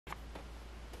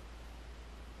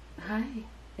Hi,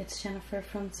 it's Jennifer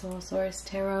from Soul Source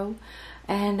Tarot,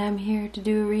 and I'm here to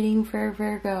do a reading for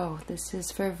Virgo. This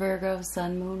is for Virgo,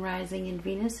 Sun, Moon, Rising, and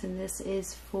Venus, and this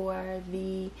is for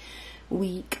the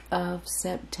week of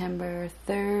September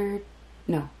 3rd.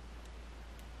 No.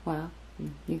 Well,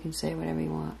 you can say whatever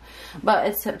you want. But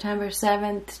it's September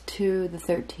 7th to the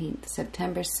 13th.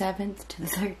 September 7th to the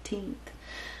 13th.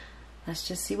 Let's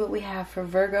just see what we have for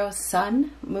Virgo,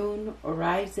 Sun, Moon,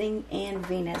 Rising, and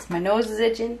Venus. My nose is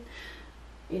itching.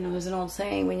 You know, there's an old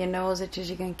saying, when your nose itches,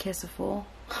 you're going to kiss a fool.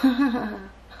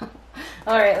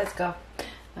 Alright, let's go.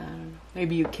 I don't know.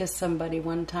 Maybe you kissed somebody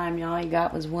one time and all you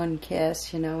got was one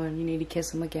kiss, you know, and you need to kiss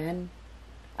them again.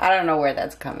 I don't know where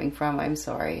that's coming from. I'm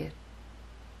sorry.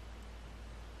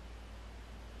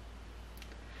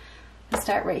 Let's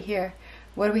start right here.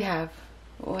 What do we have?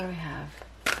 What do we have?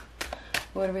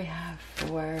 What do we have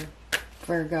for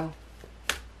Virgo?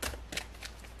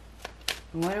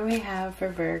 What do we have for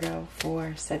Virgo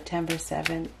for September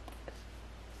 7th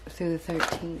through the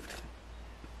 13th?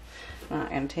 I'm not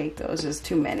going to take those. There's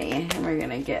too many. And we're going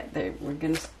to get there. We're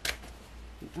going to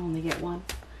only get one.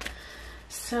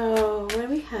 So, what do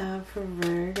we have for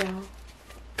Virgo?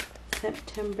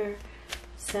 September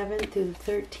 7th through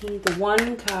the 13th.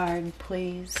 One card,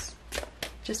 please.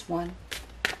 Just one.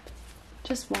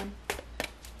 Just one.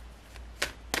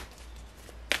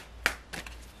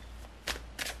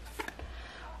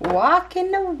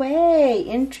 Walking away.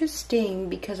 Interesting,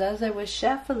 because as I was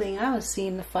shuffling, I was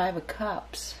seeing the Five of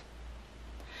Cups.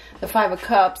 The Five of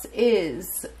Cups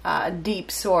is deep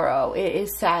sorrow. It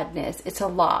is sadness. It's a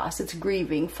loss. It's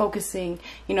grieving, focusing,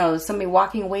 you know, somebody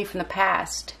walking away from the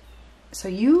past. So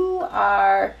you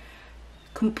are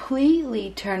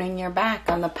completely turning your back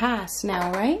on the past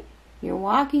now, right? You're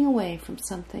walking away from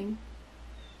something.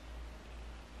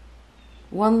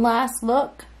 One last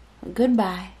look.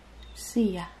 Goodbye.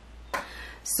 See ya.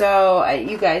 So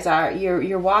you guys are,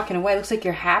 you're walking away. It looks like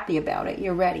you're happy about it.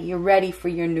 You're ready. You're ready for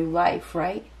your new life,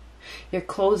 right? You're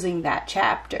closing that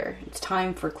chapter. It's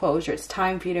time for closure. It's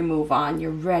time for you to move on.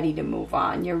 You're ready to move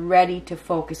on. You're ready to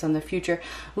focus on the future.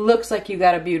 Looks like you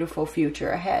got a beautiful future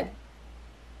ahead.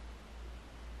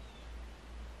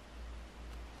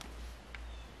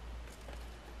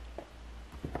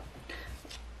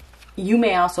 You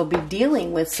may also be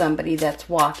dealing with somebody that's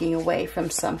walking away from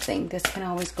something. This can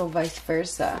always go vice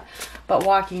versa. But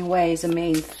walking away is a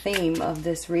main theme of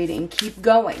this reading. Keep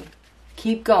going.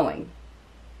 Keep going.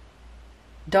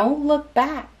 Don't look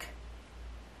back.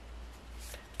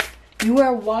 You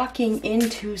are walking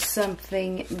into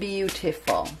something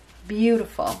beautiful.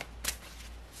 Beautiful.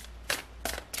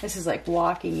 This is like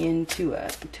walking into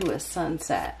a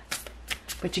sunset.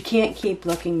 But you can't keep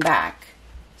looking back.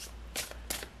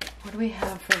 What do we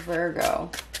have for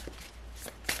Virgo?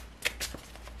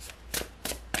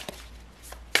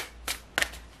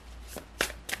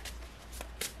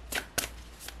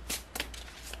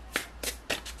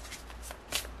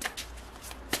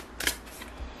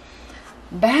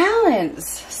 Balance.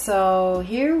 So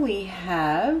here we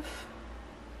have,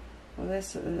 well,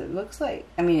 this it looks like,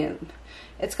 I mean,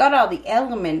 it's got all the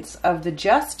elements of the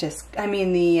Justice, I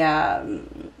mean the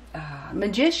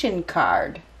Magician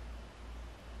card.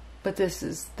 But this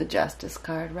is the Justice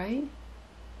card, right?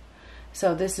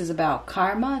 So this is about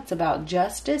karma. It's about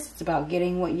justice. It's about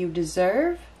getting what you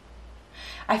deserve.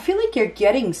 I feel like you're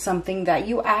getting something that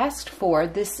you asked for.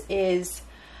 This is,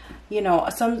 you know,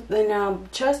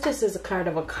 justice is a card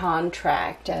of a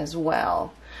contract as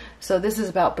well. So this is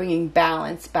about bringing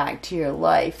balance back to your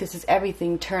life. This is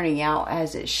everything turning out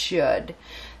as it should.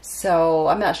 So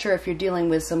I'm not sure if you're dealing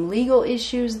with some legal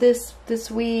issues this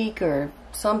week or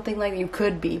something like that. You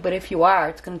could be, but if you are,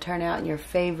 it's going to turn out in your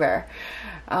favor.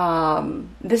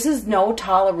 This is no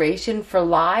toleration for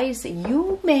lies.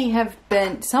 You may have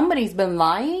been, somebody's been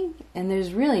lying, and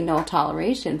there's really no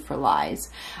toleration for lies.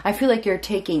 I feel like you're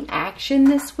taking action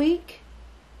this week.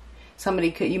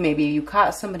 Somebody could, maybe you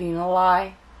caught somebody in a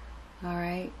lie. All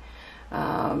right.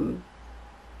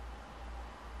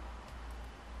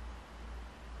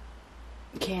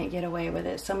 Can't get away with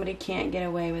it. Somebody can't get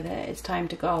away with it. It's time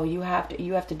to go. You have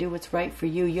to do what's right for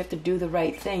you. You have to do the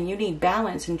right thing. You need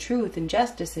balance and truth and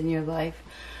justice in your life.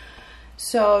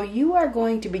 So you are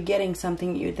going to be getting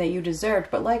something that you deserved.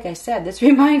 But like I said, this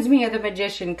reminds me of the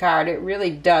Magician card. It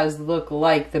really does look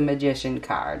like the Magician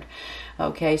card.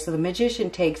 Okay, so the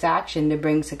Magician takes action to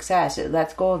bring success. It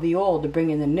lets go of the old to bring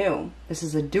in the new. This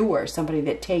is a doer, somebody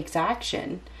that takes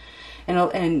action.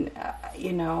 And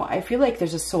you know, I feel like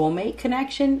there's a soulmate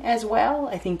connection as well.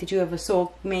 I think that you have a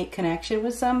soulmate connection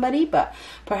with somebody, but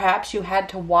perhaps you had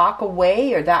to walk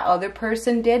away, or that other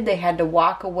person did. They had to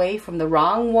walk away from the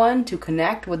wrong one to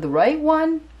connect with the right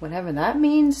one, whatever that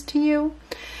means to you.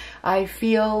 I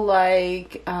feel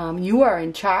like you are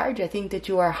in charge. I think that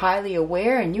you are highly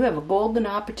aware, and you have a golden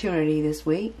opportunity this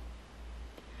week.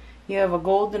 You have a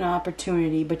golden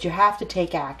opportunity, but you have to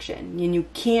take action. And you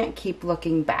can't keep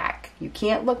looking back. You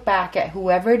can't look back at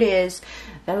whoever it is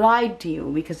that lied to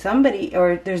you, because somebody,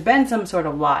 or there's been some sort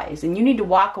of lies, and you need to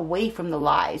walk away from the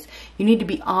lies. You need to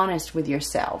be honest with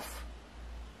yourself.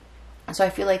 So I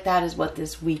feel like that is what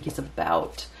this week is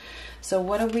about. So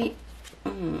what are we...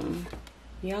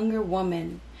 Younger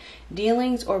woman.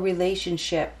 Dealings or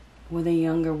relationship with a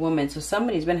younger woman. So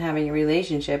somebody's been having a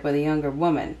relationship with a younger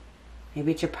woman.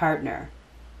 Maybe it's your partner.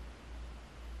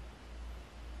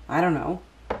 I don't know.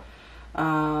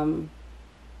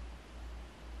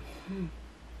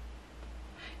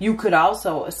 You could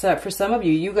also, for some of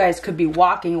you, you guys could be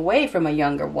walking away from a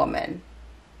younger woman.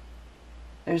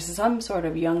 There's some sort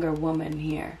of younger woman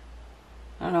here.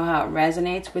 I don't know how it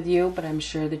resonates with you, but I'm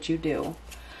sure that you do.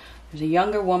 There's a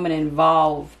younger woman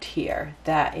involved here.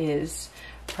 That is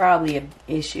probably an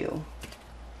issue.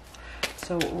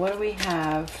 So what do we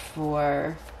have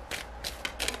for...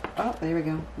 Oh, there we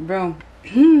go. Boom.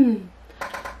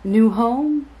 New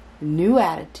home, new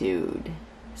attitude.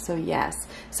 So yes,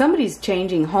 somebody's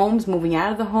changing homes, moving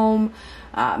out of the home,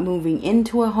 moving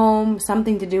into a home.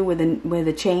 Something to do with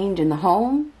a change in the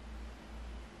home.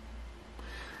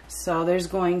 So there's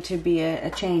going to be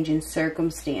a change in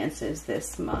circumstances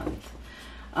this month.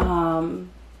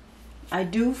 I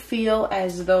do feel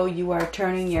as though you are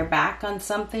turning your back on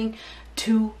something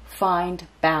to find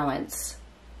balance.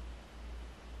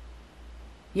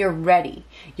 You're ready.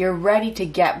 You're ready to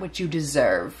get what you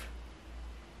deserve.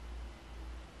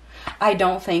 I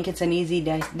don't think it's an easy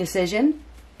decision,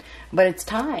 but it's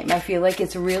time. I feel like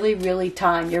it's really, really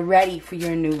time. You're ready for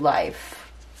your new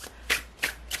life.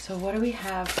 So what do we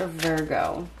have for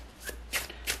Virgo?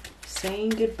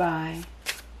 Saying goodbye.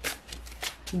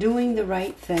 Doing the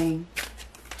right thing.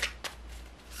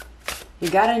 You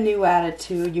got a new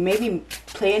attitude. You may be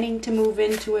planning to move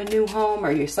into a new home,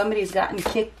 or somebody's gotten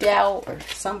kicked out or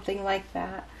something like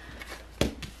that.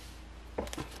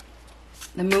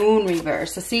 The moon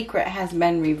reverse. The secret has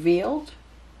been revealed.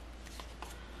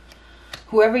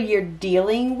 Whoever you're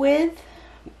dealing with,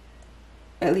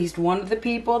 at least one of the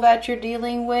people that you're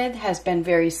dealing with, has been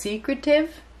very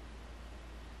secretive.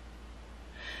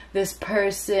 This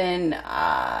person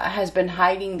has been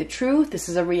hiding the truth. This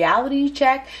is a reality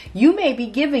check. You may be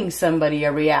giving somebody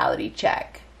a reality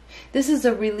check. This is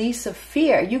a release of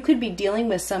fear. You could be dealing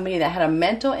with somebody that had a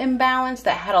mental imbalance,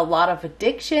 that had a lot of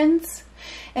addictions.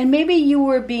 And maybe you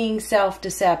were being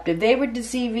self-deceptive. They were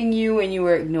deceiving you and you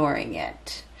were ignoring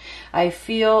it. I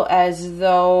feel as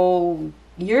though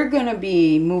you're going to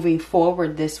be moving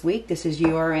forward this week. This is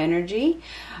your energy.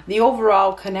 The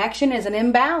overall connection is an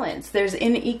imbalance. There's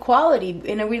inequality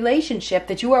in a relationship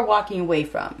that you are walking away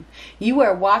from. You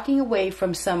are walking away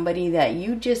from somebody that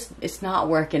you just, it's not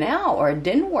working out, or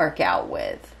didn't work out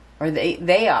with. Or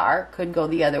could go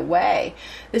the other way.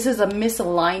 This is a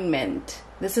misalignment.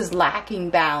 This is lacking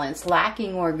balance,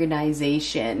 lacking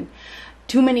organization.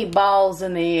 Too many balls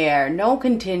in the air. No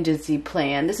contingency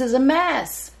plan. This is a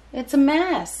mess. It's a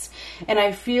mess. And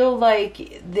I feel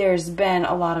like there's been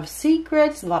a lot of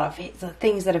secrets, a lot of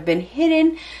things that have been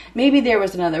hidden. Maybe there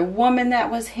was another woman that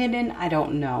was hidden. I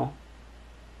don't know.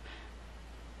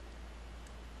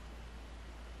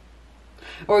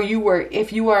 Or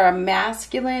if you are a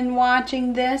masculine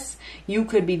watching this, you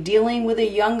could be dealing with a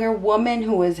younger woman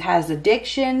who has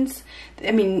addictions.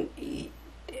 I mean,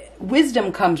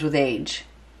 wisdom comes with age.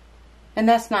 And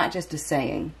that's not just a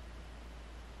saying.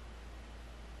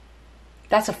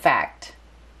 That's a fact.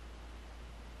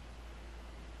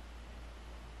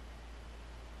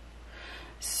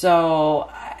 So,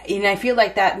 and I feel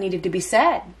like that needed to be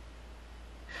said.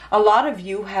 A lot of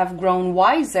you have grown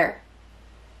wiser.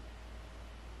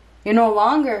 You're no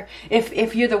longer,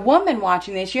 if you're the woman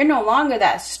watching this, you're no longer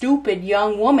that stupid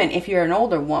young woman if you're an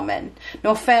older woman.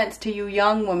 No offense to you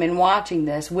young women watching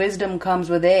this. Wisdom comes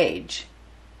with age.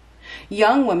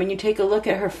 Young women, you take a look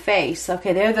at her face.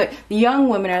 Okay, the young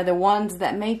women are the ones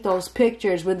that make those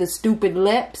pictures with the stupid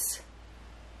lips.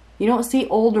 You don't see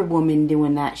older women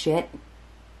doing that shit.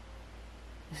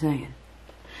 Just saying.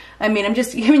 I mean, I'm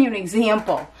just giving you an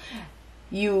example.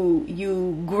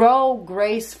 You grow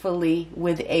gracefully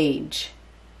with age.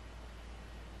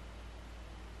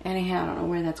 Anyhow, I don't know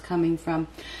where that's coming from.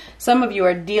 Some of you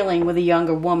are dealing with a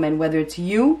younger woman, whether it's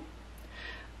you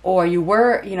or you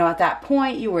were, you know, at that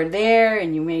point you were there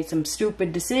and you made some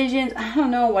stupid decisions. I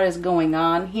don't know what is going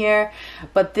on here,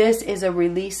 but this is a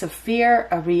release of fear,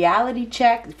 a reality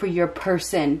check for your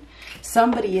person.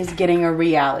 Somebody is getting a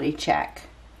reality check.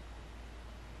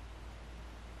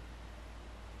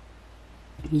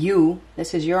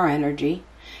 This is your energy.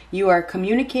 You are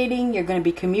communicating, you're going to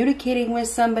be communicating with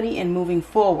somebody and moving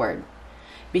forward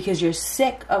because you're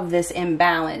sick of this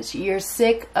imbalance. You're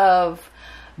sick of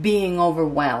being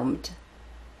overwhelmed.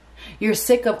 You're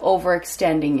sick of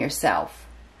overextending yourself.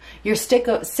 You're sick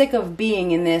of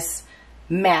being in this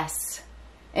mess.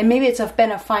 And maybe it's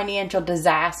been a financial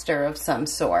disaster of some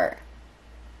sort.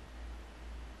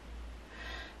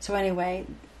 So anyway,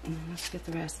 let's get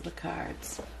the rest of the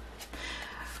cards.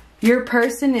 Your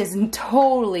person is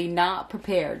totally not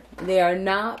prepared. They are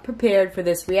not prepared for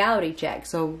this reality check.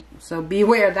 So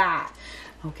beware of that.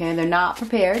 Okay, they're not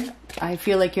prepared. I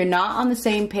feel like you're not on the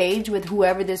same page with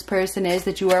whoever this person is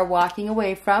that you are walking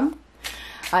away from.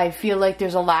 I feel like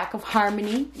there's a lack of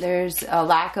harmony. There's a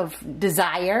lack of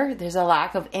desire. There's a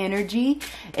lack of energy.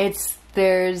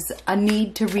 There's a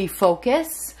need to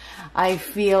refocus. I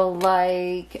feel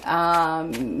like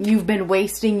you've been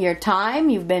wasting your time.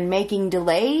 You've been making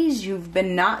delays. You've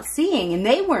been not seeing, and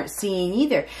they weren't seeing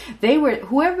either.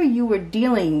 Whoever you were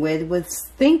dealing with was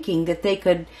thinking that they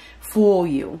could fool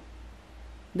you.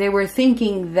 They were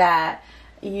thinking that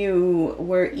you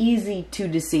were easy to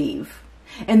deceive,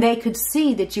 and they could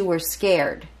see that you were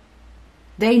scared.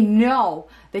 They know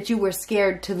that you were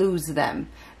scared to lose them.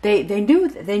 They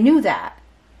knew that.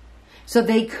 So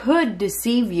they could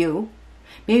deceive you.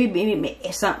 Maybe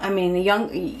some, I mean,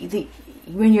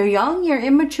 when you're young, you're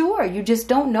immature. You just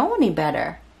don't know any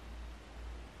better.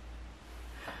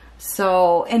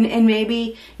 So, and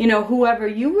maybe, you know, whoever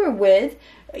you were with,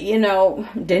 you know,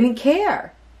 didn't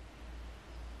care.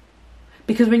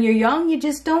 Because when you're young, you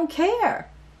just don't care.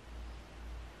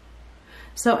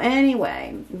 So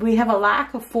anyway, we have a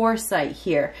lack of foresight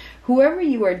here. Whoever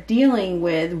you are dealing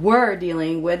with,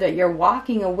 that you're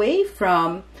walking away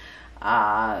from,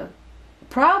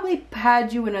 probably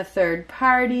had you in a third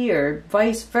party or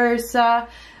vice versa.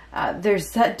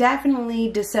 There's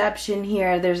definitely deception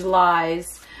here. There's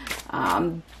lies.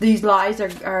 These lies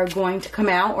are going to come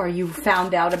out, or you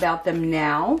found out about them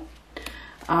now.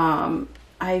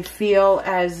 I feel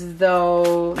as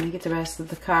though, let me get the rest of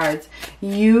the cards.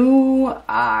 You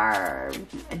are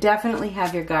definitely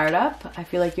have your guard up. I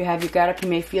feel like you have your guard up. You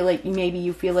may feel like, maybe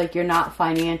you feel like you're not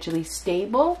financially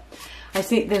stable. I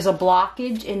think there's a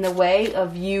blockage in the way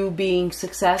of you being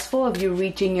successful, of you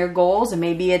reaching your goals. And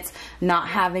maybe it's not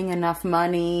having enough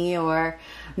money, or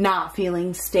not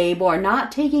feeling stable, or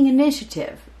not taking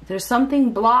initiative. There's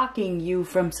something blocking you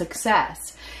from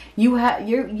success.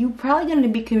 You're probably going to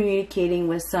be communicating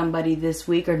with somebody this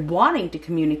week, or wanting to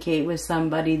communicate with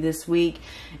somebody this week,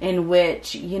 in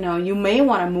which, you know, you may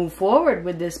want to move forward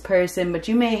with this person, but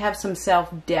you may have some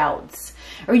self-doubts,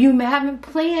 or you haven't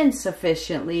planned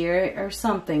sufficiently, or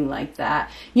something like that.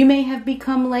 You may have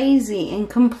become lazy and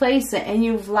complacent, and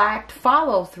you've lacked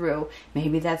follow-through.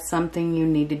 Maybe that's something you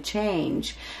need to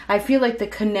change. I feel like the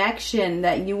connection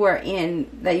that you are in,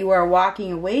 that you are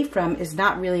walking away from, is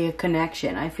not really a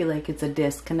connection. I feel like it's a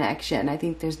disconnection. I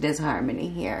think there's disharmony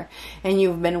here, and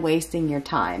you've been wasting your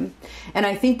time. And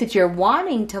I think that you're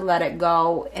wanting to let it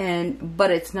go,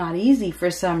 but it's not easy for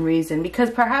some reason,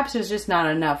 because perhaps there's just not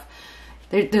enough.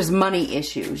 There's money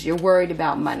issues. You're worried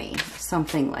about money,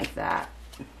 something like that.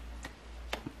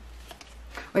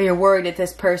 Or you're worried that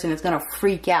this person is going to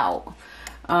freak out.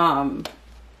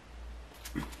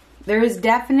 There is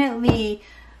definitely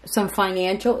some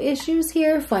financial issues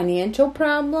here, financial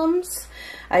problems.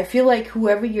 I feel like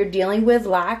whoever you're dealing with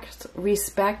lacks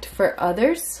respect for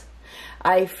others.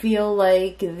 I feel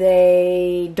like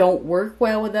they don't work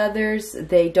well with others.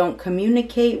 They don't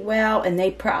communicate well. And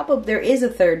there is a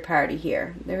third party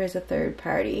here. There is a third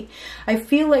party. I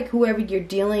feel like whoever you're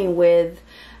dealing with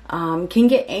can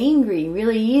get angry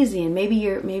really easy. And maybe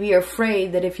you're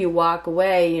afraid that if you walk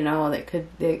away, you know, that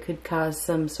could cause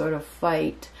some sort of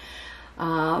fight.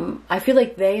 I feel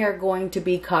like they are going to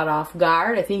be caught off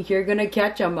guard. I think you're going to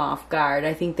catch them off guard.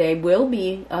 I think they will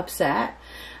be upset.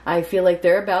 I feel like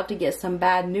they're about to get some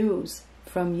bad news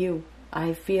from you.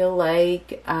 I feel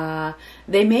like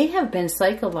they may have been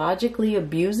psychologically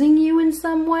abusing you in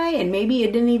some way, and maybe you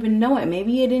didn't even know it.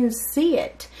 Maybe you didn't see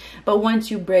it. But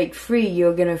once you break free,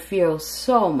 you're going to feel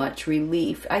so much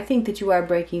relief. I think that you are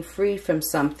breaking free from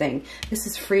something. This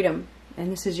is freedom,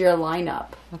 and this is your lineup,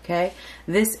 okay?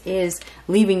 This is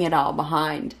leaving it all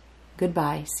behind.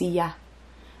 Goodbye. See ya.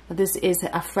 This is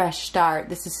a fresh start.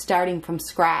 This is starting from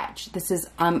scratch. This is,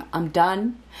 I'm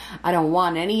done. I don't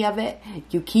want any of it.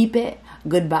 You keep it.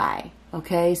 Goodbye.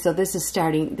 Okay, so this is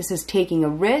starting, this is taking a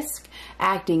risk,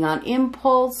 acting on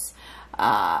impulse,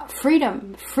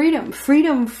 freedom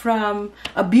from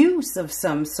abuse of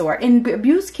some sort. And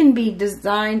abuse can be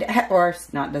designed, or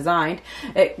not designed,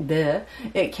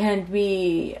 it can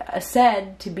be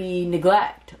said to be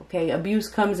neglect. Okay, abuse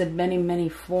comes in many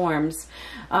forms.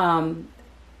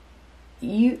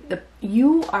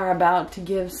 You are about to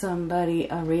give somebody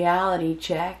a reality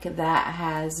check that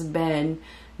has been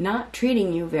not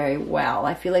treating you very well.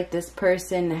 I feel like this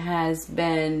person has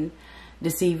been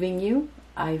deceiving you.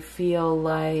 I feel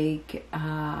like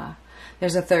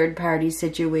there's a third party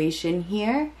situation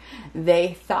here.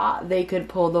 They thought they could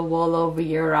pull the wool over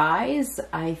your eyes.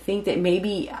 I think that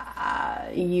maybe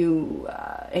you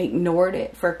ignored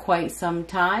it for quite some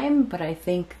time, but I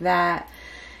think that,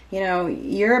 you know,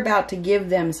 you're about to give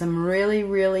them some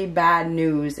really bad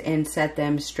news and set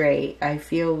them straight. I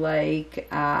feel like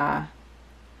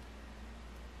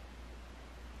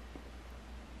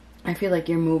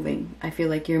you're moving. I feel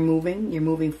like you're moving. You're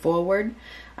moving forward.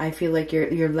 I feel like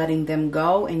you're letting them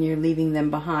go and you're leaving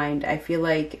them behind. I feel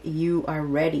like you are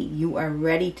ready. You are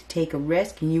ready to take a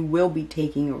risk, and you will be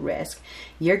taking a risk.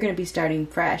 You're going to be starting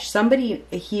fresh. Somebody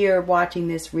here watching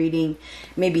this reading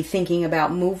may be thinking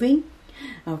about moving.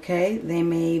 Okay, they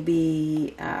may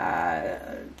be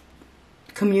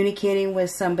communicating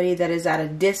with somebody that is at a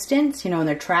distance, you know, and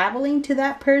they're traveling to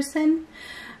that person.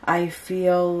 I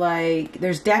feel like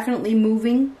there's definitely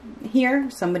moving here.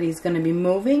 Somebody's going to be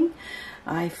moving.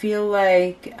 I feel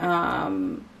like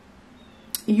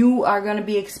you are going to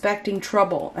be expecting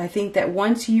trouble. I think that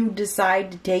once you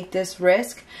decide to take this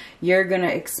risk, you're going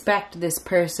to expect this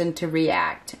person to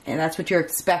react. And that's what you're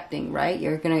expecting, right?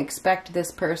 You're going to expect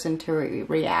this person to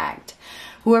react.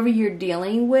 Whoever you're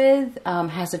dealing with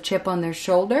has a chip on their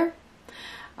shoulder.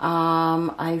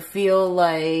 I feel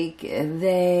like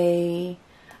they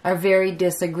are very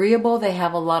disagreeable. They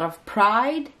have a lot of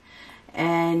pride.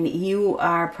 And you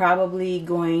are probably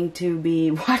going to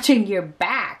be watching your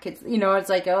back. It's, you know, it's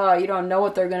like, oh, you don't know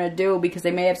what they're going to do because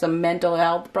they may have some mental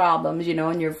health problems, you know,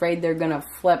 and you're afraid they're going to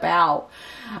flip out.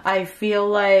 I feel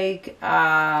like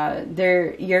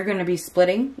you're going to be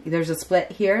splitting. There's a split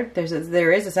here.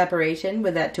 There is a separation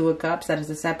with that Two of Cups. That is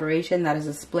a separation. That is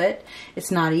a split.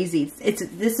 It's not easy.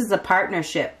 This is a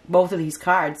partnership. Both of these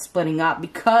cards splitting up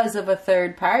because of a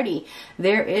third party.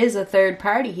 There is a third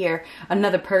party here,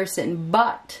 another person.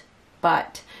 But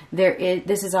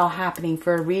this is all happening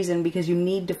for a reason, because you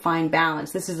need to find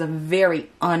balance. This is a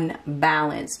very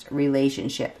unbalanced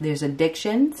relationship. There's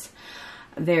addictions,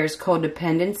 there's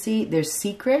codependency, there's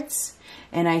secrets,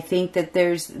 and I think that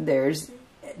there's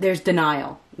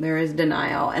denial. There is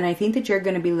denial, and I think that you're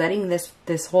going to be letting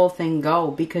this whole thing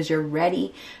go because you're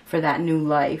ready for that new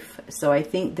life. So I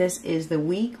think this is the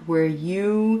week where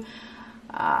you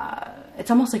it's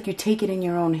almost like you take it in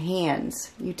your own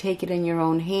hands. You take it in your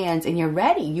own hands and you're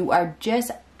ready. You are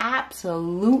just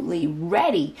absolutely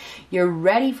ready. You're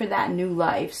ready for that new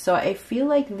life. So I feel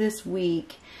like this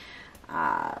week,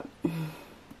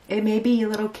 it may be a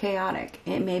little chaotic.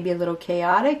 It may be a little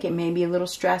chaotic. It may be a little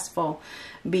stressful,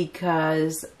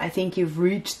 because I think you've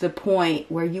reached the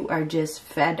point where you are just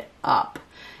fed up.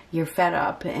 You're fed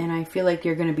up, and I feel like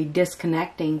you're going to be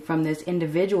disconnecting from this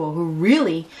individual who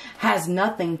really has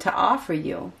nothing to offer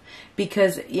you.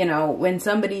 Because, you know, when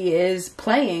somebody is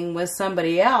playing with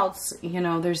somebody else, you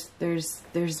know, there's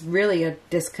really a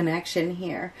disconnection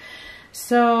here.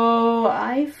 So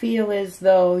I feel as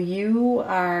though you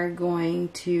are going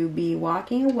to be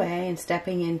walking away and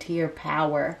stepping into your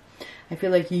power. I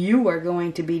feel like you are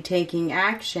going to be taking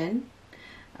action.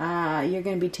 You're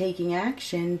going to be taking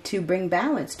action to bring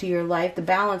balance to your life, the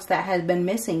balance that has been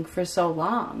missing for so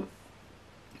long.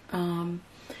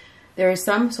 There is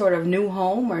some sort of new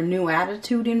home or new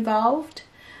attitude involved.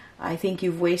 I think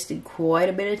you've wasted quite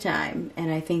a bit of time,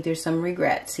 and I think there's some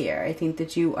regrets here. I think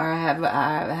that you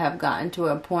have gotten to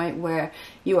a point where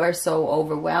you are so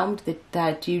overwhelmed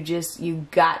that you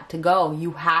got to go.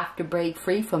 You have to break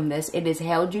free from this. It has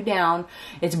held you down.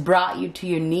 It's brought you to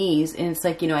your knees, and it's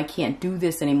like, you know, I can't do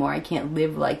this anymore. I can't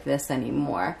live like this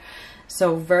anymore.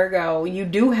 So Virgo, you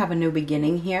do have a new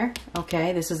beginning here.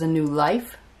 Okay, this is a new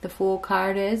life. The Fool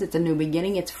card is. It's a new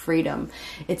beginning. It's freedom.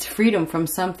 It's freedom from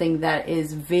something that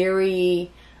is very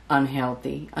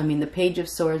unhealthy. I mean, the Page of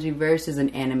Swords reverse is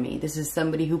an enemy. This is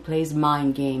somebody who plays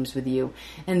mind games with you.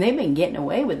 And they've been getting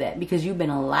away with it because you've been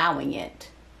allowing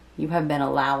it. You have been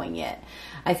allowing it.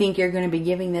 I think you're going to be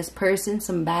giving this person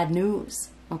some bad news.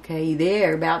 Okay,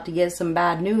 they're about to get some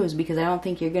bad news because I don't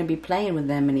think you're going to be playing with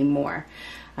them anymore.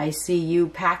 I see you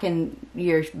packing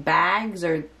your bags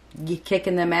or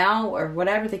kicking them out or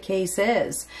whatever the case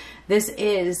is. This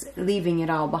is leaving it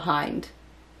all behind.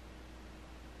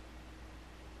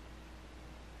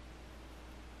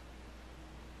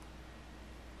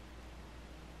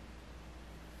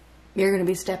 You're going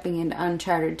to be stepping into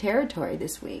uncharted territory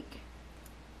this week.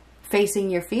 Facing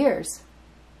your fears.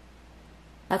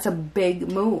 That's a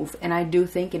big move. And I do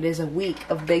think it is a week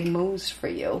of big moves for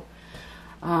you.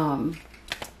 I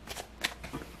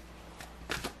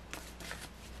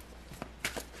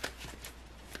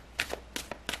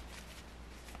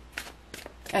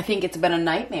think it's been a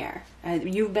nightmare.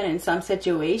 You've been in some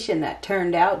situation that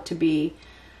turned out to be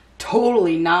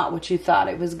totally not what you thought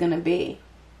it was going to be.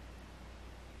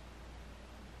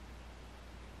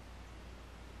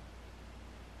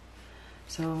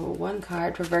 So one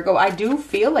card for Virgo. I do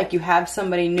feel like you have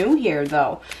somebody new here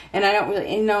though. And I don't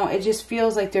really, you know, it just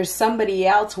feels like there's somebody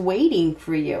else waiting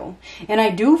for you. And I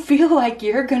do feel like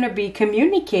you're going to be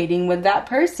communicating with that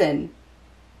person.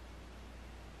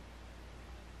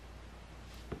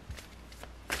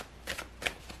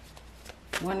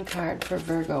 One card for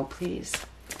Virgo, please.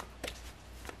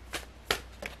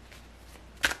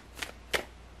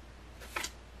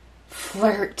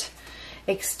 Flirt.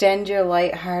 Extend your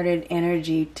lighthearted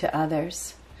energy to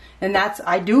others. And that's,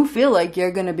 I do feel like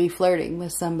you're going to be flirting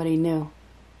with somebody new.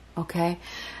 Okay?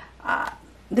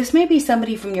 This may be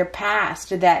somebody from your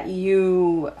past that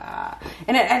you,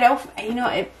 and I don't, you know,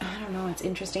 I don't know, it's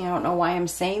interesting. I don't know why I'm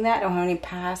saying that. I don't have any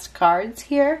past cards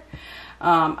here.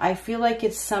 I feel like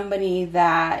it's somebody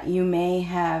that you may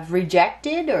have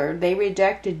rejected, or they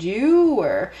rejected you,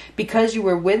 or because you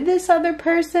were with this other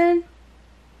person.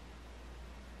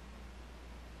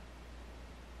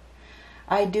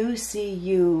 I do see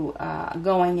you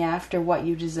going after what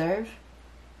you deserve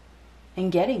and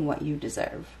getting what you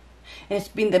deserve. And it's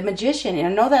been the Magician. And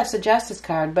I know that's the Justice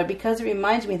card, but because it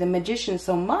reminds me of the Magician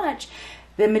so much,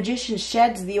 the Magician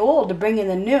sheds the old to bring in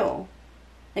the new.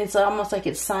 And it's almost like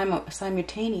it's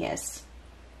simultaneous.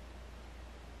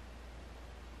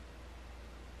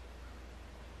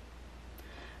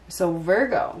 So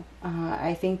Virgo,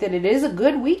 I think that it is a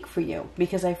good week for you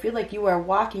because I feel like you are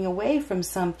walking away from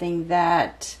something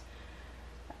that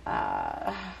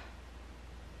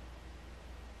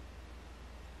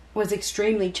was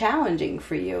extremely challenging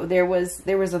for you. There was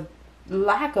a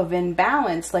lack of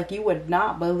imbalance like you would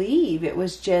not believe. It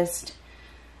was just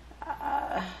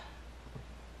a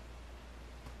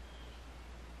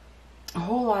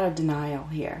whole lot of denial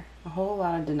here. A whole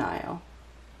lot of denial.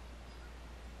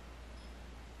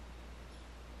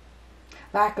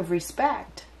 Lack of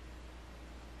respect.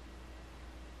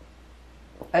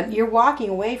 You're walking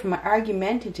away from an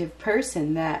argumentative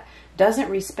person that doesn't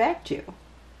respect you.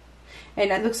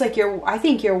 And it looks like I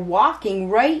think you're walking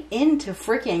right into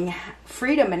freaking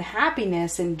freedom and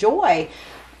happiness and joy.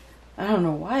 I don't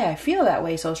know why I feel that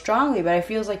way so strongly, but it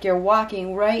feels like you're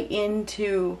walking right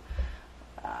into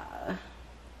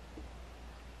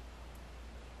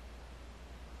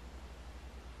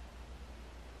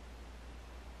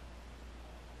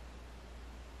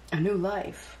a new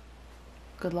life.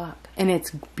 Good luck. And it's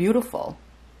beautiful.